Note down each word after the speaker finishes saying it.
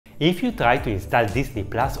If you try to install Disney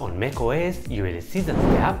Plus on macOS, you will see that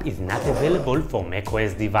the app is not available for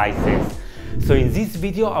macOS devices. So in this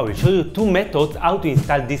video I will show you two methods how to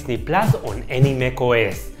install Disney Plus on any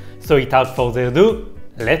macOS. So without further ado,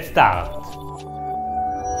 let's start!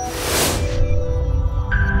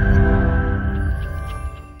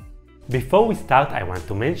 Before we start, I want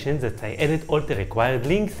to mention that I added all the required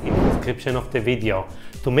links in the description of the video.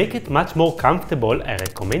 To make it much more comfortable, I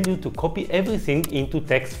recommend you to copy everything into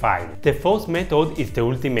text file. The first method is the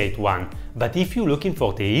ultimate one, but if you're looking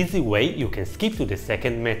for the easy way, you can skip to the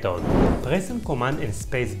second method. Press on Command and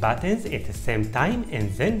Space buttons at the same time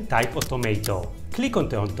and then type Automator. Click on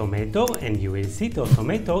the Automator and you will see the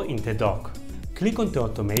Automator in the dock. Click on the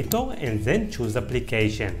Automator and then choose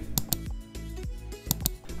Application.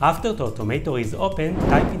 After the Automator is open,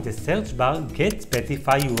 type in the search bar get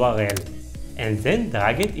specify URL and then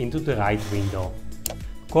drag it into the right window.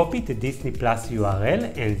 Copy the Disney Plus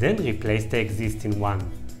URL and then replace the existing one.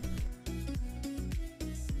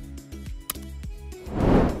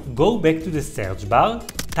 Go back to the search bar,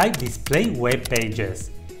 type Display Web Pages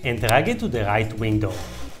and drag it to the right window.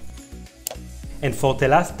 And for the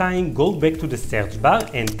last time, go back to the search bar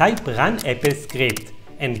and type Run Apple Script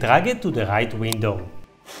and drag it to the right window.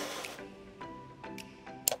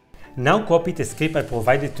 Now copy the script I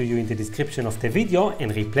provided to you in the description of the video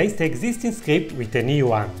and replace the existing script with a new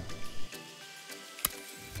one.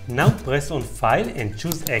 Now press on File and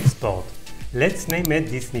choose Export. Let's name it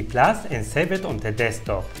Disney Plus and save it on the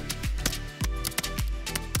desktop.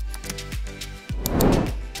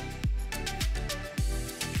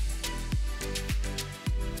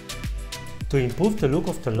 To improve the look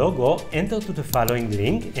of the logo, enter to the following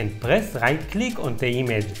link and press right-click on the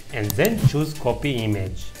image and then choose Copy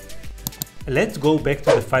Image. Let's go back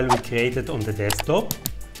to the file we created on the desktop,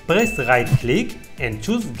 press right-click and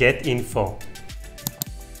choose Get Info.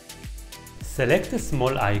 Select a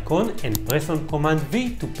small icon and press on Command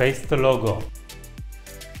V to paste the logo.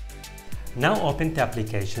 Now open the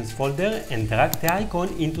Applications folder and drag the icon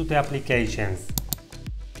into the Applications.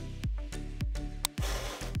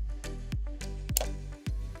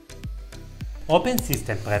 Open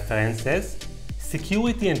System Preferences,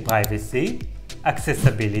 Security and Privacy,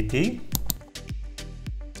 Accessibility,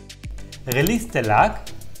 release the lock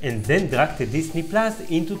and then drag the Disney Plus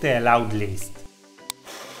into the allowed list.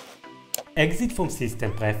 Exit from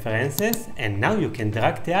System Preferences and now you can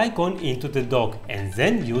drag the icon into the dock and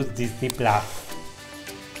then use Disney Plus.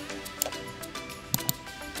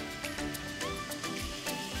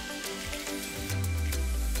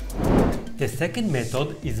 The second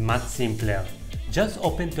method is much simpler. Just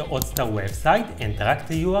open the Hotstar website and drag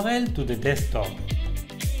the URL to the desktop.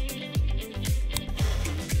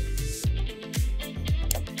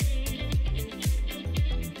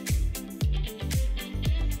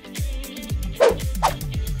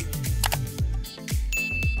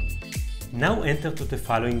 Now enter to the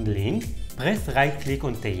following link, press right-click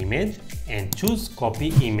on the image and choose Copy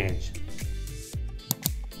Image.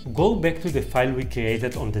 Go back to the file we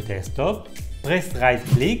created on the desktop, press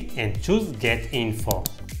right-click and choose Get Info.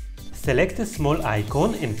 Select a small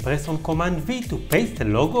icon and press on Command V to paste the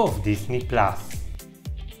logo of Disney Plus.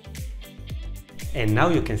 And now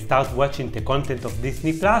you can start watching the content of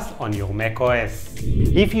Disney Plus on your macOS.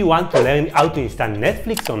 If you want to learn how to install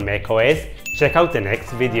Netflix on macOS, check out the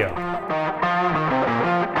next video.